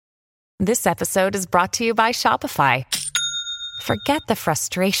This episode is brought to you by Shopify. Forget the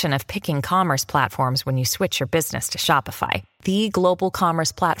frustration of picking commerce platforms when you switch your business to Shopify, the global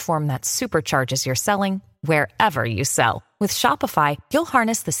commerce platform that supercharges your selling wherever you sell. With Shopify, you'll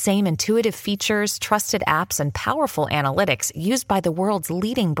harness the same intuitive features, trusted apps, and powerful analytics used by the world's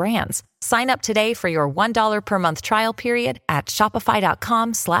leading brands. Sign up today for your $1 per month trial period at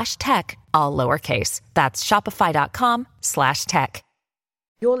shopify.com/tech, all lowercase. That's shopify.com/tech.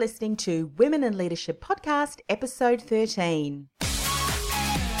 You're listening to Women in Leadership Podcast, episode 13.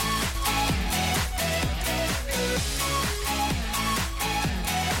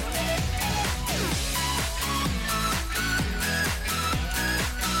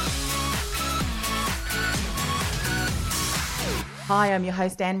 Hi, I'm your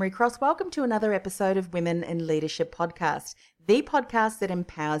host, Anne-Marie Cross. Welcome to another episode of Women in Leadership Podcast, the podcast that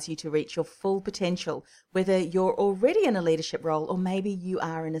empowers you to reach your full potential, whether you're already in a leadership role or maybe you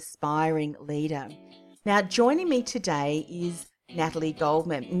are an aspiring leader. Now, joining me today is Natalie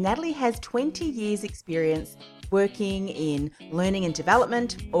Goldman. Natalie has 20 years experience working in learning and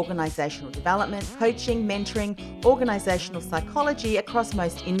development, organisational development, coaching, mentoring, organisational psychology across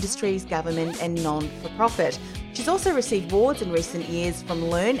most industries, government and non-for-profit. She's also received awards in recent years from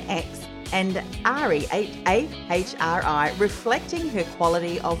LearnX and AHRI, reflecting her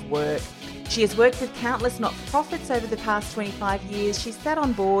quality of work. She has worked with countless not-for-profits over the past 25 years. She's sat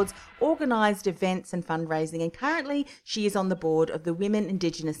on boards, organised events and fundraising, and currently she is on the board of the Women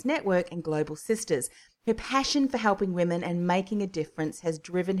Indigenous Network and Global Sisters. Her passion for helping women and making a difference has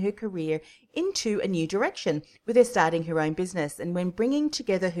driven her career into a new direction, with her starting her own business. And when bringing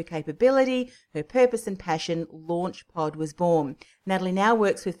together her capability, her purpose and passion, LaunchPod was born. Natalie now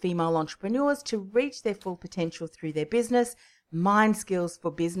works with female entrepreneurs to reach their full potential through their business, Mind Skills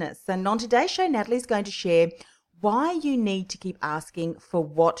for Business. And on today's show, Natalie's going to share why you need to keep asking for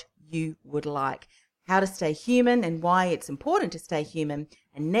what you would like, how to stay human and why it's important to stay human,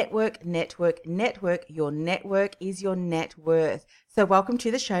 and network. Your network is your net worth. So welcome to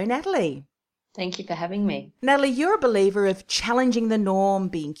the show, Natalie. Thank you for having me. Natalie, you're a believer of challenging the norm,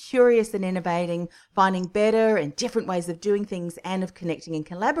 being curious and innovating, finding better and different ways of doing things, and of connecting and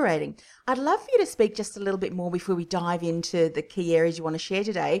collaborating. I'd love for you to speak just a little bit more before we dive into the key areas you want to share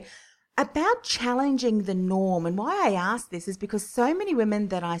today about challenging the norm. And why I ask this is because so many women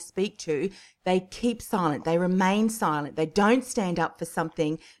that I speak to, they keep silent, they remain silent, they don't stand up for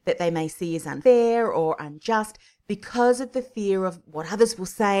something that they may see as unfair or unjust because of the fear of what others will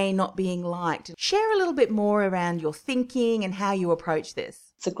say, not being liked. Share a little bit more around your thinking and how you approach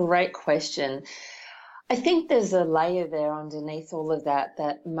this. It's a great question. I think there's a layer there underneath all of that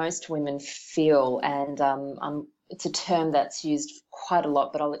most women feel, and it's a term that's used quite a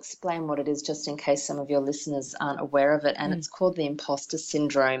lot, but I'll explain what it is just in case some of your listeners aren't aware of it. And it's called the imposter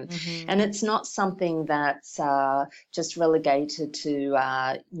syndrome. And it's not something that's just relegated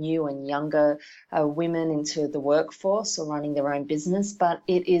to new and younger women into the workforce or running their own business, but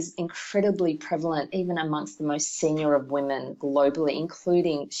it is incredibly prevalent even amongst the most senior of women globally,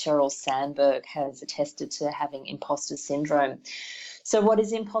 including Sheryl Sandberg has attested to having imposter syndrome. So what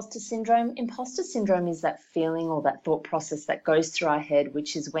is imposter syndrome? Imposter syndrome is that feeling or that thought process that goes through our head,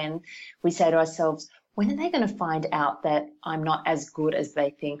 which is when we say to ourselves, when are they going to find out that I'm not as good as they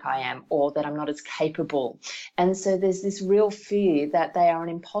think I am, or that I'm not as capable? And so there's this real fear that they are an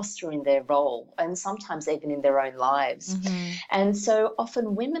imposter in their role, and sometimes even in their own lives. And so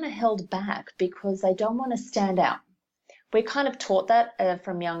often women are held back because they don't want to stand out. We're kind of taught that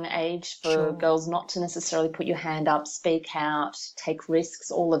from young age for girls not to necessarily put your hand up, speak out, take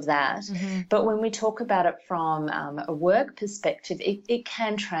risks, all of that. But when we talk about it from a work perspective, it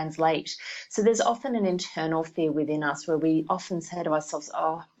can translate. So there's often an internal fear within us where we often say to ourselves,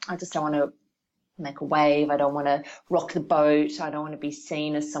 oh, I just don't want to make a wave. I don't want to rock the boat. I don't want to be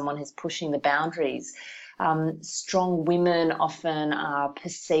seen as someone who's pushing the boundaries. Strong women often are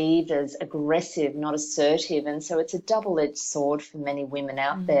perceived as aggressive, not assertive. And so it's a double-edged sword for many women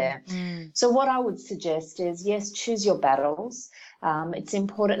out there. So what I would suggest is, yes, choose your battles. It's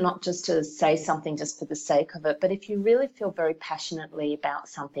important not just to say something just for the sake of it, but if you really feel very passionately about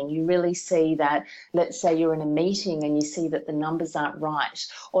something, you really see that, let's say you're in a meeting and you see that the numbers aren't right,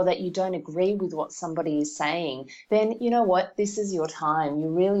 or that you don't agree with what somebody is saying, then you know what, this is your time. You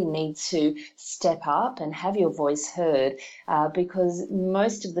really need to step up and have your voice heard, because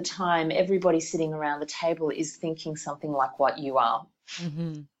most of the time everybody sitting around the table is thinking something like what you are.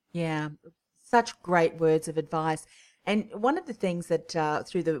 Yeah, such great words of advice. And one of the things that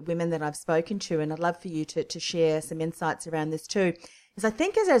through the women that I've spoken to, and I'd love for you to share some insights around this too, is I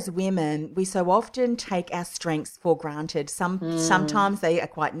think as women, we so often take our strengths for granted. Sometimes they are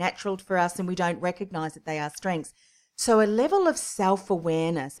quite natural for us and we don't recognize that they are strengths. So a level of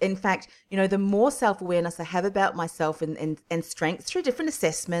self-awareness, in fact, the more self-awareness I have about myself and strengths through different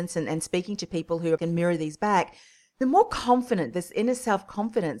assessments and speaking to people who can mirror these back, the more confident, this inner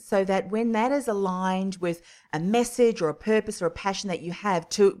self-confidence, so that when that is aligned with a message or a purpose or a passion that you have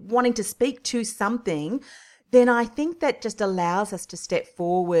to wanting to speak to something, then I think that just allows us to step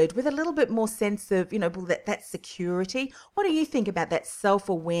forward with a little bit more sense of, that security. What do you think about that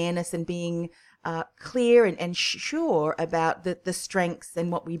self-awareness and being clear and sure about the strengths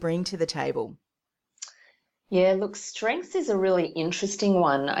and what we bring to the table? Yeah, look, strengths is a really interesting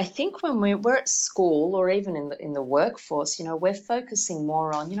one. I think when we're at school or even in the workforce, we're focusing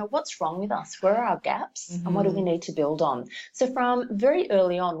more on, what's wrong with us? Where are our gaps? And what do we need to build on? So from very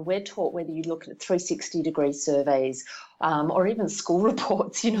early on, we're taught, whether you look at 360-degree surveys or even school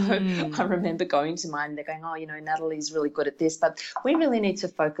reports, I remember going to mine, they're going, Natalie's really good at this, but we really need to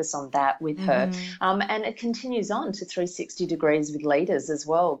focus on that with her. And it continues on to 360 degrees with leaders as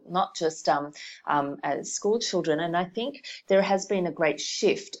well, not just as school children. And I think there has been a great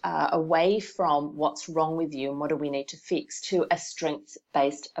shift away from what's wrong with you and what do we need to fix to a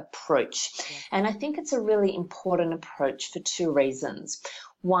strengths-based approach. Yeah. And I think it's a really important approach for two reasons.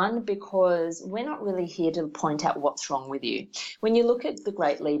 One, because we're not really here to point out what's wrong with you. When you look at the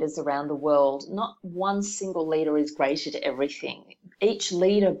great leaders around the world, not one single leader is great at everything. Each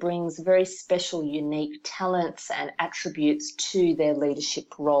leader brings very special, unique talents and attributes to their leadership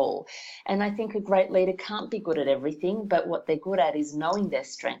role. And I think a great leader can't be good at everything, but what they're good at is knowing their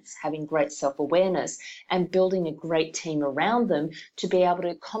strengths, having great self-awareness, and building a great team around them to be able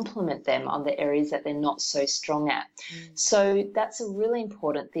to complement them on the areas that they're not so strong at. So that's a really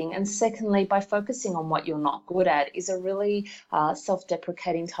important thing. And secondly, by focusing on what you're not good at is a really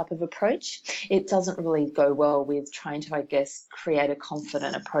self-deprecating type of approach. It doesn't really go well with trying to, create a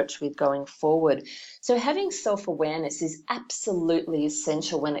confident approach with going forward. So having self-awareness is absolutely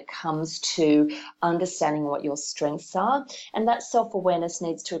essential when it comes to understanding what your strengths are. And that self-awareness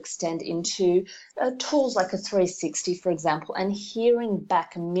needs to extend into tools like a 360, for example, and hearing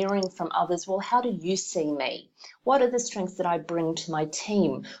back and mirroring from others. Well, how do you see me? What are the strengths that I bring to my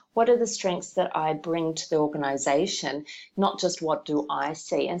team? What are the strengths that I bring to the organization? Not just what do I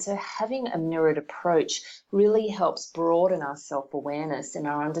see? And so having a mirrored approach really helps broaden our self-awareness and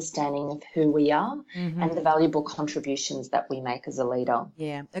our understanding of who we are and the valuable contributions that we make as a leader.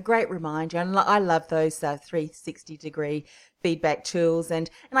 Yeah, a great reminder. And I love those 360-degree feedback tools. And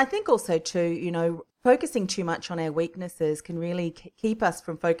I think also too, focusing too much on our weaknesses can really keep us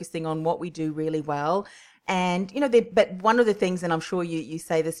from focusing on what we do really well. And, but one of the things, and I'm sure you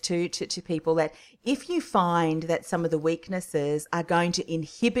say this to people, that if you find that some of the weaknesses are going to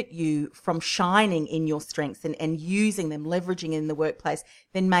inhibit you from shining in your strengths and using them, leveraging in the workplace,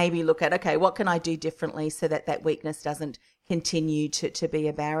 then maybe look at, okay, what can I do differently so that weakness doesn't continue to be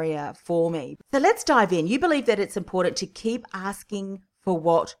a barrier for me? So let's dive in. You believe that it's important to keep asking for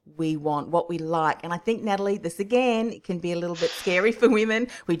what we want, what we like. And I think, Natalie, this again, it can be a little bit scary for women.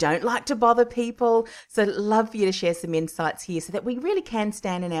 We don't like to bother people. So I'd love for you to share some insights here so that we really can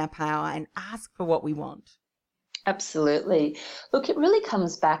stand in our power and ask for what we want. Absolutely. Look, it really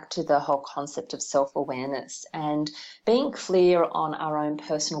comes back to the whole concept of self-awareness and being clear on our own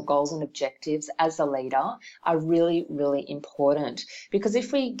personal goals and objectives as a leader are really, really important. Because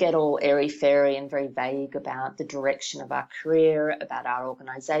if we get all airy-fairy and very vague about the direction of our career, about our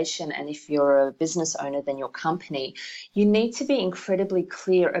organization, and if you're a business owner, then your company, you need to be incredibly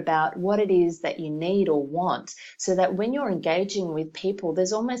clear about what it is that you need or want so that when you're engaging with people,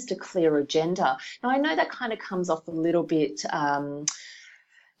 there's almost a clear agenda. Now, I know that kind of comes off a little bit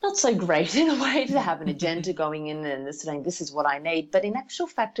not so great in a way to have an agenda going in and saying this is what I need, but in actual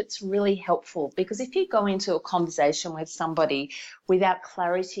fact it's really helpful, because if you go into a conversation with somebody without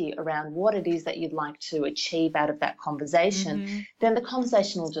clarity around what it is that you'd like to achieve out of that conversation, then the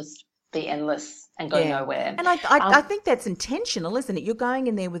conversation will just be endless and go nowhere. And I think that's intentional, isn't it? You're going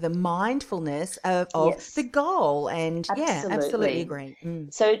in there with a mindfulness of the goal. And absolutely agree.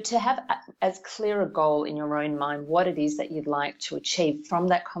 So to have as clear a goal in your own mind, what it is that you'd like to achieve from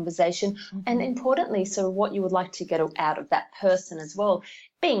that conversation, and importantly, so what you would like to get out of that person as well,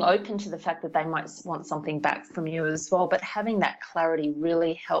 being open to the fact that they might want something back from you as well, but having that clarity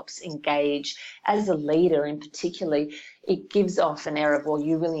really helps engage as a leader. In particularly, it gives off an air of, well,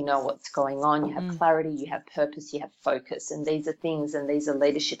 you really know what's going on, you have clarity, you have purpose, you have focus, and these are things and these are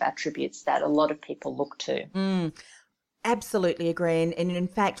leadership attributes that a lot of people look to. Absolutely agree. And in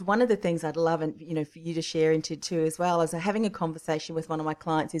fact, one of the things I'd love, and for you to share into too as well, is having a conversation with one of my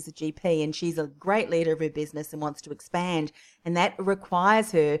clients who's a GP, and she's a great leader of her business and wants to expand. And that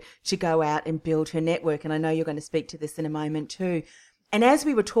requires her to go out and build her network. And I know you're going to speak to this in a moment too. And as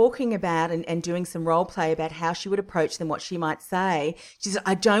we were talking about and doing some role play about how she would approach them, what she might say, she said,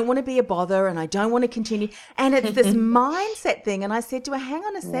 I don't want to be a bother and I don't want to continue. And it's this mindset thing. And I said to her, hang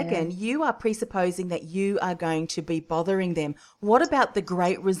on a second, you are presupposing that you are going to be bothering them. What about the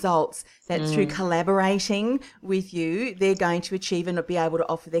great results that through collaborating with you, they're going to achieve and be able to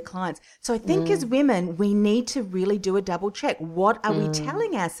offer their clients? So I think as women, we need to really do a double check. What are we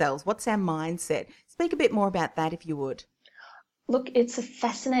telling ourselves? What's our mindset? Speak a bit more about that if you would. Look, it's a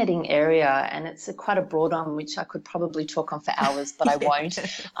fascinating area, and it's quite a broad one, which I could probably talk on for hours, but I won't.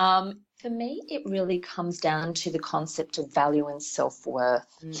 For me, it really comes down to the concept of value and self-worth.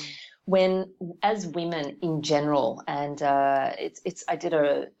 When, as women in general, and I did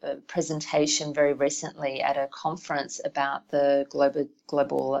a presentation very recently at a conference about the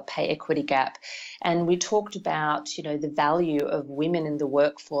global pay equity gap, and we talked about the value of women in the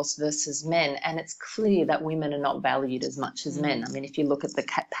workforce versus men, and it's clear that women are not valued as much as men. I mean, if you look at the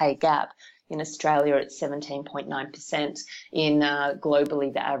pay gap. In Australia, it's 17.9%. In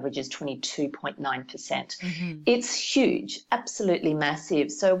globally, the average is 22.9%. It's huge, absolutely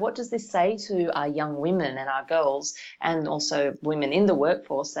massive. So what does this say to our young women and our girls, and also women in the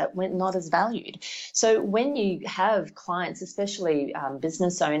workforce, that we're not as valued? So when you have clients, especially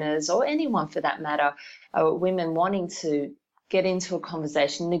business owners or anyone for that matter, women wanting to get into a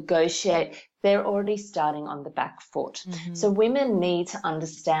conversation, negotiate, they're already starting on the back foot. So women need to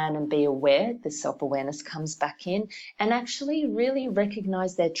understand and be aware, the self-awareness comes back in, and actually really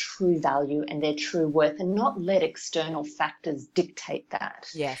recognize their true value and their true worth, and not let external factors dictate that.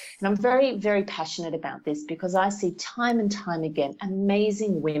 Yes. And I'm very, very passionate about this, because I see time and time again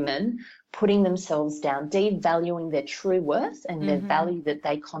amazing women putting themselves down, devaluing their true worth and their value that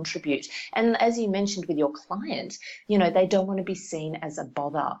they contribute. And as you mentioned with your client, they don't want to be seen as a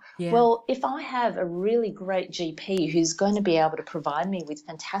bother. Yeah. Well, if I have a really great GP who's going to be able to provide me with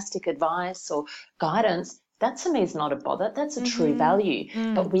fantastic advice or guidance, that to me is not a bother. That's a true value.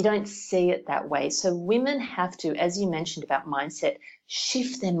 But we don't see it that way. So women have to, as you mentioned about mindset,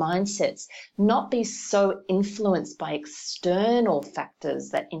 shift their mindsets, not be so influenced by external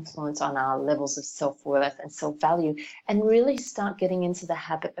factors that influence on our levels of self-worth and self-value, and really start getting into the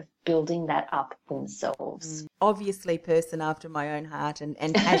habit of building that up themselves. Obviously, person after my own heart and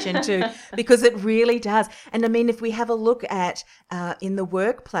passion too, because it really does. And I mean, if we have a look at in the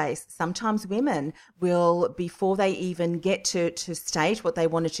workplace, sometimes women will, before they even get to state what they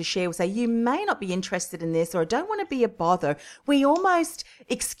wanted to share, will say, you may not be interested in this, or I don't want to be a bother. We almost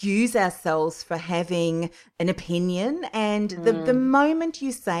excuse ourselves for having an opinion, and the moment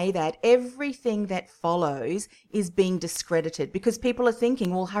you say that, everything that follows is being discredited, because people are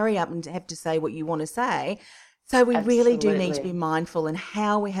thinking, well, hurry up and have to say what you want to say. So we really do need to be mindful in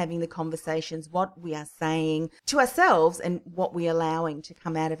how we're having the conversations, what we are saying to ourselves, and what we're allowing to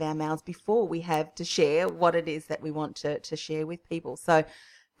come out of our mouths before we have to share what it is that we want to share with people. So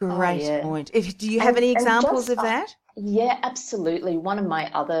great point. Do you have any examples of that? Yeah, absolutely. One of my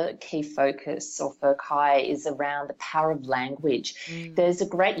other key focus or foci is around the power of language. There's a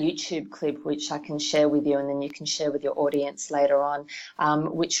great YouTube clip which I can share with you, and then you can share with your audience later on,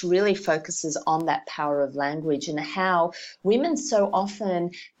 which really focuses on that power of language and how women so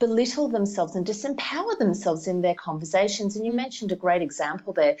often belittle themselves and disempower themselves in their conversations. And you mentioned a great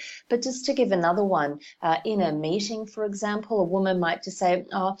example there, but just to give another one, in a meeting, for example, a woman might just say,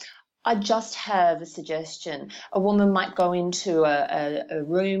 I just have a suggestion. A woman might go into a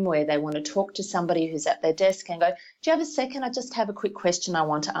room where they want to talk to somebody who's at their desk and go, do you have a second? I just have a quick question I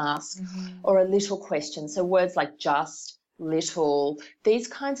want to ask, or a little question. So words like just, little, these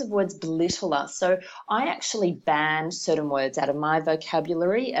kinds of words belittle us. So I actually banned certain words out of my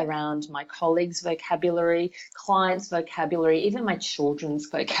vocabulary, around my colleagues' vocabulary, clients' vocabulary, even my children's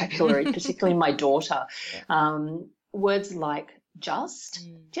vocabulary, particularly my daughter. Words like just.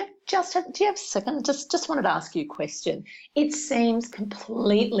 Do you have a second? Just wanted to ask you a question. It seems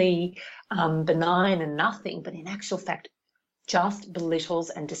completely benign and nothing, but in actual fact, just belittles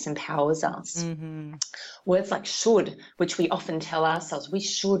and disempowers us. Words like should, which we often tell ourselves, we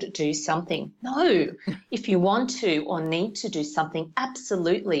should do something. No, if you want to or need to do something,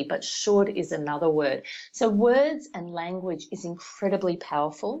 absolutely, but should is another word. So words and language is incredibly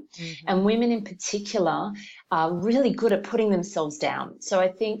powerful, and women in particular are really good at putting themselves down. So I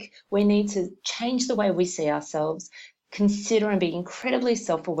think we need to change the way we see ourselves, consider and be incredibly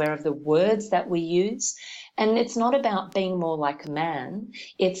self-aware of the words that we use, And it's not about being more like a man.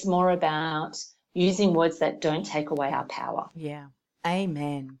 It's more about using words that don't take away our power. Yeah.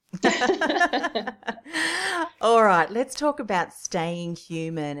 Amen. All right, let's talk about staying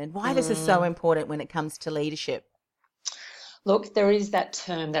human and why this is so important when it comes to leadership. Look, there is that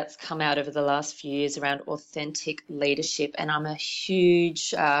term that's come out over the last few years around authentic leadership, and I'm a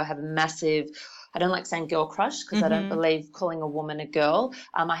huge, have a massive, I don't like saying girl crush because I don't believe calling a woman a girl.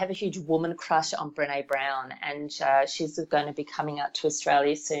 I have a huge woman crush on Brené Brown, and she's going to be coming out to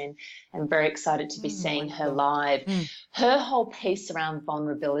Australia soon, and very excited to be seeing her live. Her whole piece around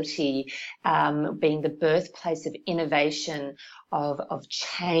vulnerability being the birthplace of innovation, of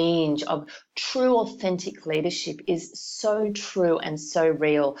change, of true authentic leadership is so true and so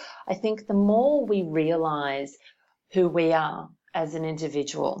real. I think the more we realize who we are as an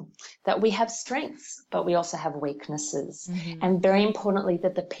individual, that we have strengths, but we also have weaknesses. And very importantly,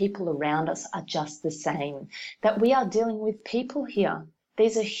 that the people around us are just the same, that we are dealing with people here.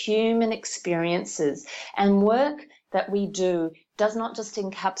 These are human experiences, and work that we do does not just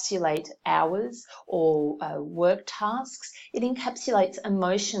encapsulate hours or work tasks. It encapsulates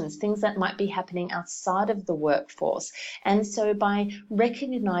emotions, things that might be happening outside of the workforce. And so by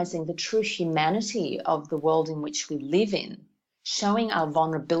recognizing the true humanity of the world in which we live in, showing our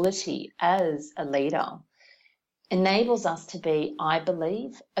vulnerability as a leader enables us to be, I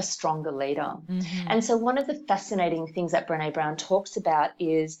believe, a stronger leader. And so one of the fascinating things that Brené Brown talks about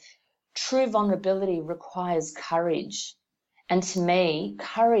is true vulnerability requires courage. And to me,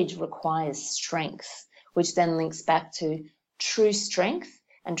 courage requires strength, which then links back to true strength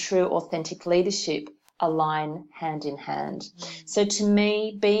and true authentic leadership align hand in hand. So to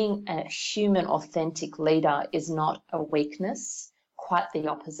me, being a human authentic leader is not a weakness, quite the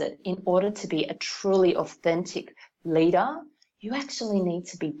opposite. In order to be a truly authentic leader, you actually need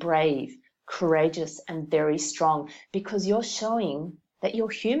to be brave, courageous, and very strong, because you're showing that you're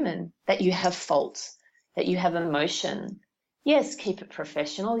human, that you have faults, that you have emotion. Yes, keep it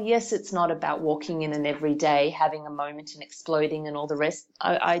professional. Yes, it's not about walking in and every day having a moment and exploding and all the rest.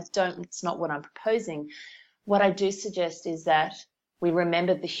 It's not what I'm proposing. What I do suggest is that we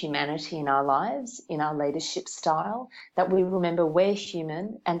remember the humanity in our lives, in our leadership style, that we remember we're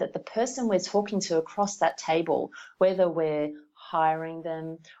human, and that the person we're talking to across that table, whether we're hiring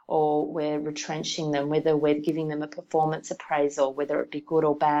them or we're retrenching them, whether we're giving them a performance appraisal, whether it be good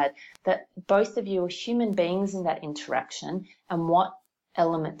or bad, that both of you are human beings in that interaction, and what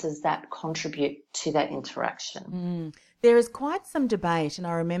element does that contribute to that interaction? There is quite some debate, and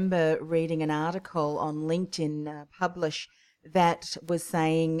I remember reading an article on LinkedIn published that was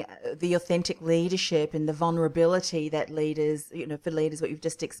saying the authentic leadership and the vulnerability that leaders, for leaders, what you've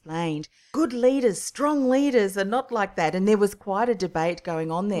just explained, good leaders, strong leaders are not like that. And there was quite a debate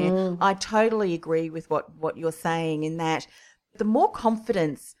going on there. I totally agree with what you're saying, in that the more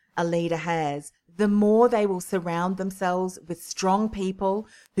confidence a leader has, the more they will surround themselves with strong people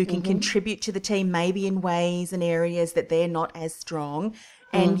who can contribute to the team, maybe in ways and areas that they're not as strong,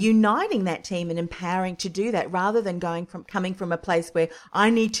 and uniting that team and empowering to do that, rather than coming from a place where I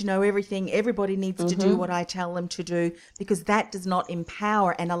need to know everything, everybody needs to do what I tell them to do, because that does not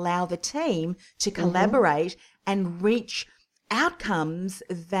empower and allow the team to collaborate and reach outcomes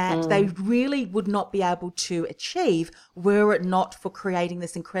that they really would not be able to achieve were it not for creating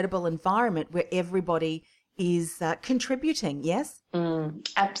this incredible environment where everybody is contributing. Yes?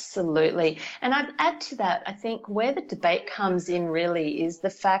 Absolutely. And I'd add to that, I think where the debate comes in really is the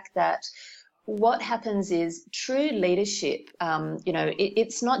fact that what happens is true leadership,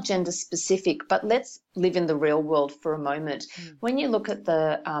 it's not gender specific, but let's live in the real world for a moment. When you look at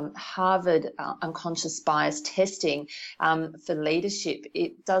the Harvard unconscious bias testing for leadership,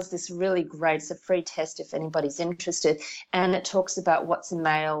 it does this really great, it's a free test if anybody's interested, and it talks about what's a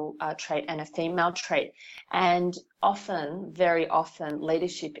male trait and a female trait. And often, very often,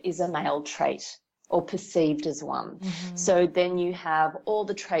 leadership is a male trait, or perceived as one. So then you have all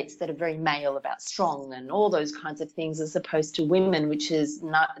the traits that are very male about strong and all those kinds of things, as opposed to women, which is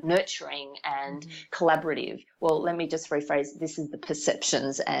nurturing and collaborative. Well, let me just rephrase, this is the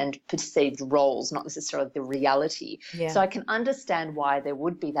perceptions and perceived roles, not necessarily the reality. So I can understand why there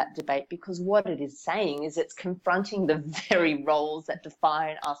would be that debate, because what it is saying is it's confronting the very roles that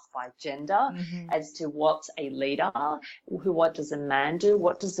define us by gender as to what's a leader, what does a man do,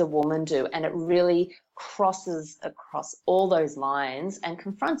 what does a woman do, and it really crosses across all those lines and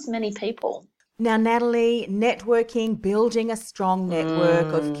confronts many people. Now, Natalie, networking, building a strong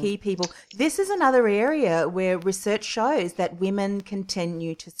network of key people, this is another area where research shows that women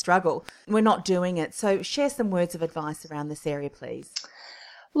continue to struggle. We're not doing it. So share some words of advice around this area, please.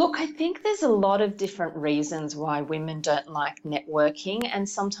 Look, I think there's a lot of different reasons why women don't like networking, and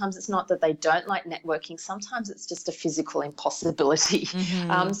sometimes it's not that they don't like networking, sometimes it's just a physical impossibility.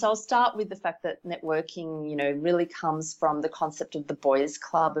 Mm-hmm. So I'll start with the fact that networking, really comes from the concept of the boys'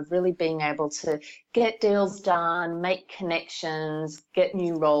 club, of really being able to get deals done, make connections, get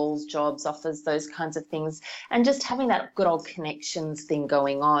new roles, jobs, offers, those kinds of things, and just having that good old connections thing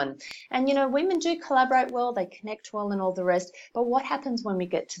going on. And, women do collaborate well, they connect well and all the rest, but what happens when we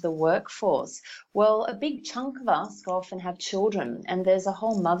get to the workforce? Well, a big chunk of us often have children, and there's a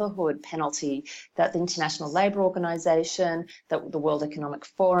whole motherhood penalty that the International Labour Organization, that the World Economic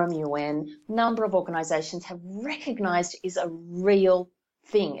Forum, UN, number of organizations have recognized is a real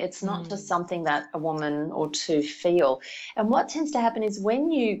thing. It's not just something that a woman or two feel. And what tends to happen is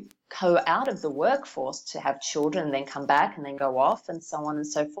when you go out of the workforce to have children, then come back and then go off and so on and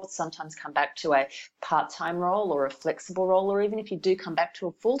so forth, sometimes come back to a part-time role or a flexible role, or even if you do come back to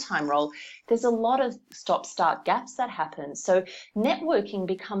a full-time role, there's a lot of stop-start gaps that happen. So networking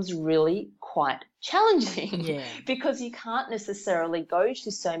becomes really quite challenging because you can't necessarily go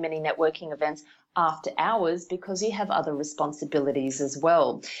to so many networking events after hours because you have other responsibilities as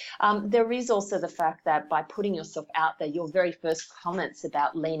well. There is also the fact that by putting yourself out there, your very first comments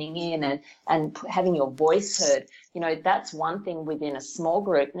about leaning in and having your voice heard, that's one thing within a small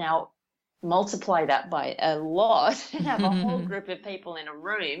group. Now, multiply that by a lot and have a whole group of people in a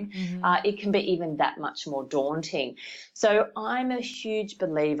room, it can be even that much more daunting. So I'm a huge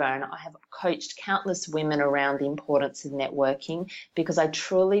believer, and I have coached countless women around the importance of networking, because I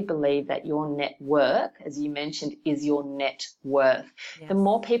truly believe that your network, as you mentioned, is your net worth. Yes. The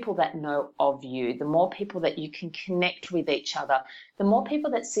more people that know of you, the more people that you can connect with each other, the more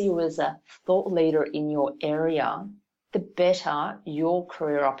people that see you as a thought leader in your area, the better your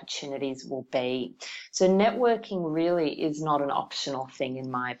career opportunities will be. So networking really is not an optional thing, in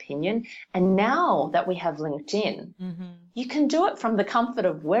my opinion. And now that we have LinkedIn, you can do it from the comfort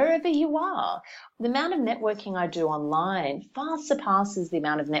of wherever you are. The amount of networking I do online far surpasses the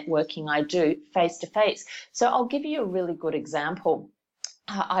amount of networking I do face-to-face. So I'll give you a really good example.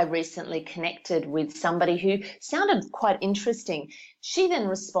 I recently connected with somebody who sounded quite interesting. She then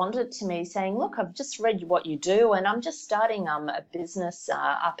responded to me saying, look, I've just read what you do, and I'm just starting a business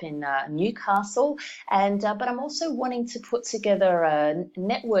up in Newcastle, but I'm also wanting to put together a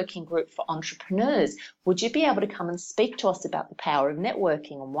networking group for entrepreneurs. Would you be able to come and speak to us about the power of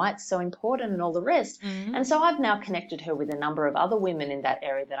networking and why it's so important and all the rest? And so I've now connected her with a number of other women in that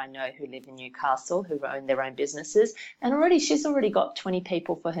area that I know who live in Newcastle, who own their own businesses, and she's already got 20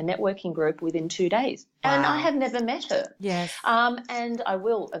 people for her networking group within 2 days. Wow. And I have never met her. Yes. And I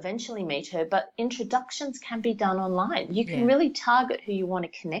will eventually meet her, but introductions can be done online. You can really target who you want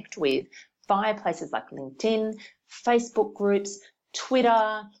to connect with via places like LinkedIn, Facebook groups,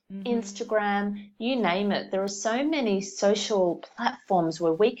 Twitter, Instagram, you name it. There are so many social platforms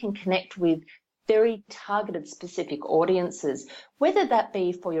where we can connect with very targeted specific audiences, whether that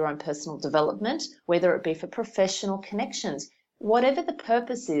be for your own personal development, whether it be for professional connections. Whatever the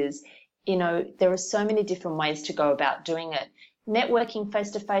purpose is, there are so many different ways to go about doing it. Networking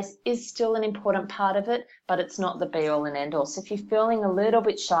face-to-face is still an important part of it, but it's not the be-all and end-all. So if you're feeling a little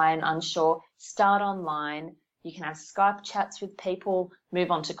bit shy and unsure, start online. You can have Skype chats with people, move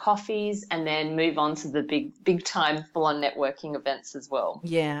on to coffees, and then move on to the big time full-on networking events as well.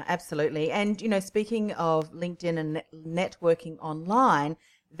 Yeah, absolutely. And, speaking of LinkedIn and networking online,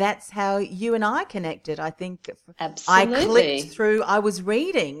 that's how you and I connected. I think Absolutely. I clicked through, I was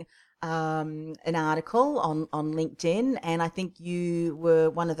reading an article on LinkedIn, and I think you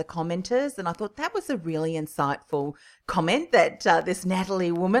were one of the commenters, and I thought that was a really insightful comment that this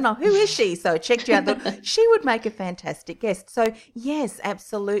Natalie woman, who is she? So I checked you out, thought she would make a fantastic guest. So yes,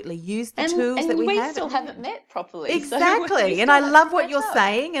 absolutely, use the tools that we have. And we still haven't met properly. Exactly, so and I love what you're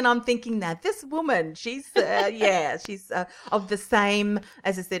saying, and I'm thinking that this woman, she's she's of the same,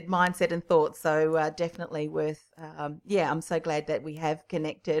 as I said, mindset and thoughts. So definitely worth. I'm so glad that we have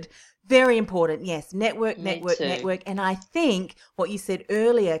connected. Very important, yes. Network. And I think what you said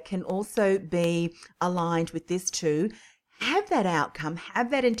earlier can also be aligned with this too. Have that outcome, have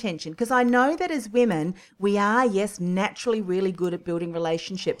that intention, because I know that as women, we are, yes, naturally really good at building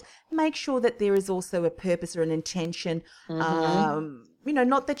relationships. Make sure that there is also a purpose or an intention.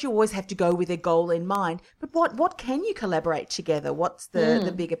 Not that you always have to go with a goal in mind, but what can you collaborate together? What's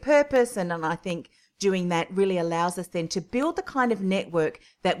the bigger purpose? And I think doing that really allows us then to build the kind of network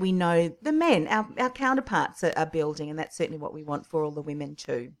that we know the men, our counterparts are building, and that's certainly what we want for all the women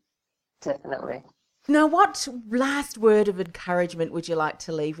too. Definitely. Now, what last word of encouragement would you like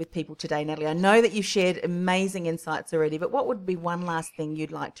to leave with people today, Natalie? I know that you've shared amazing insights already, but what would be one last thing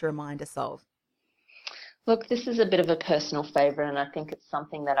you'd like to remind us of? Look, this is a bit of a personal favourite, and I think it's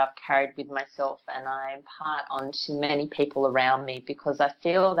something that I've carried with myself and I impart on to many people around me, because I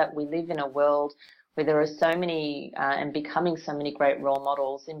feel that we live in a world where there are so many and becoming so many great role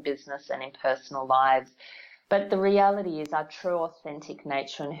models in business and in personal lives. But the reality is our true authentic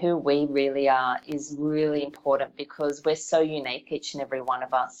nature and who we really are is really important, because we're so unique, each and every one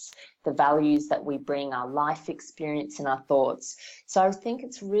of us, the values that we bring, our life experience and our thoughts. So I think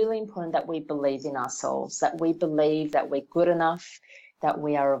it's really important that we believe in ourselves, that we believe that we're good enough, that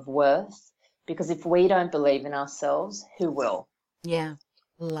we are of worth, because if we don't believe in ourselves, who will? Yeah,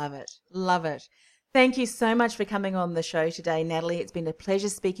 love it. Love it. Thank you so much for coming on the show today, Natalie. It's been a pleasure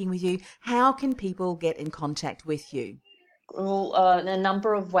speaking with you. How can people get in contact with you? Well, in a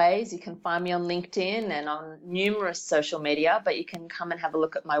number of ways. You can find me on LinkedIn and on numerous social media, but you can come and have a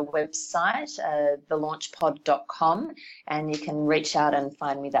look at my website, thelaunchpod.com, and you can reach out and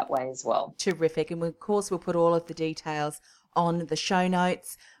find me that way as well. Terrific. And of course, we'll put all of the details on the show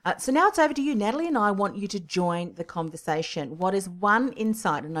notes. So now it's over to you, Natalie, and I want you to join the conversation. What is one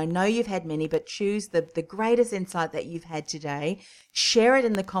insight, and I know you've had many, but choose the greatest insight that you've had today. Share it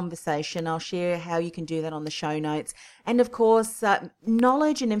in the conversation. I'll share how you can do that on the show notes. And of course,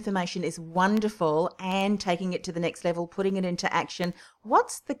 knowledge and information is wonderful, and taking it to the next level, putting it into action.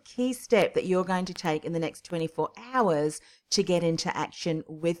 What's the key step that you're going to take in the next 24 hours to get into action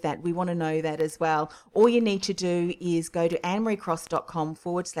with that? We want to know that as well. All you need to do is go to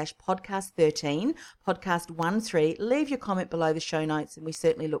annemariecross.com/podcast 13, podcast 13. Leave your comment below the show notes, and we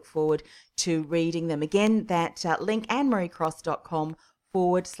certainly look forward to reading them. Again, that link,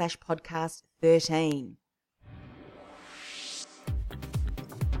 annemariecross.com/podcast 13.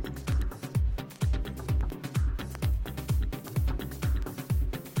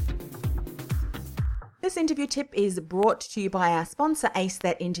 This interview tip is brought to you by our sponsor,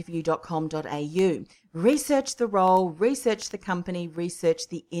 acethatinterview.com.au. Research the role, research the company, research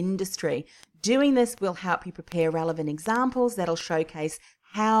the industry. Doing this will help you prepare relevant examples that'll showcase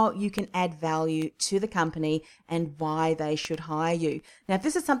how you can add value to the company and why they should hire you. Now, if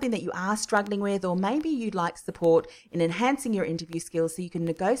this is something that you are struggling with, or maybe you'd like support in enhancing your interview skills so you can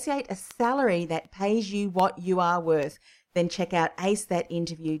negotiate a salary that pays you what you are worth, then check out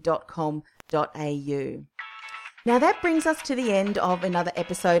acethatinterview.com.au. Now that brings us to the end of another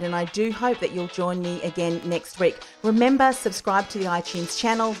episode, and I do hope that you'll join me again next week. Remember, subscribe to the iTunes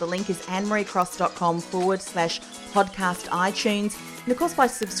channel. The link is annemariecross.com/podcast iTunes. And of course, by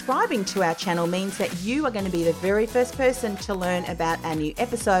subscribing to our channel means that you are going to be the very first person to learn about our new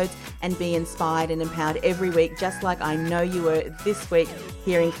episodes and be inspired and empowered every week, just like I know you were this week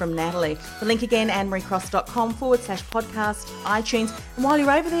hearing from Natalie. The link again, annemariecross.com/podcast iTunes. And while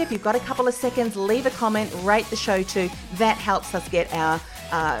you're over there, if you've got a couple of seconds, leave a comment, rate the show too. That helps us get our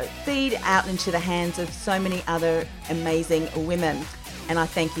feed out into the hands of so many other amazing women. And I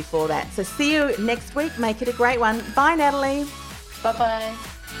thank you for that. So see you next week. Make it a great one. Bye, Natalie. Bye-bye.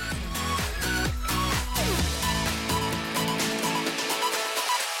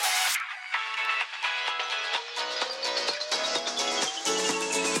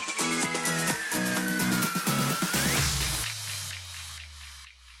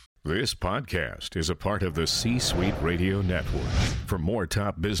 This podcast is a part of the C-Suite Radio Network. For more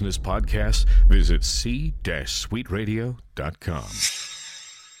top business podcasts, visit c-suiteradio.com.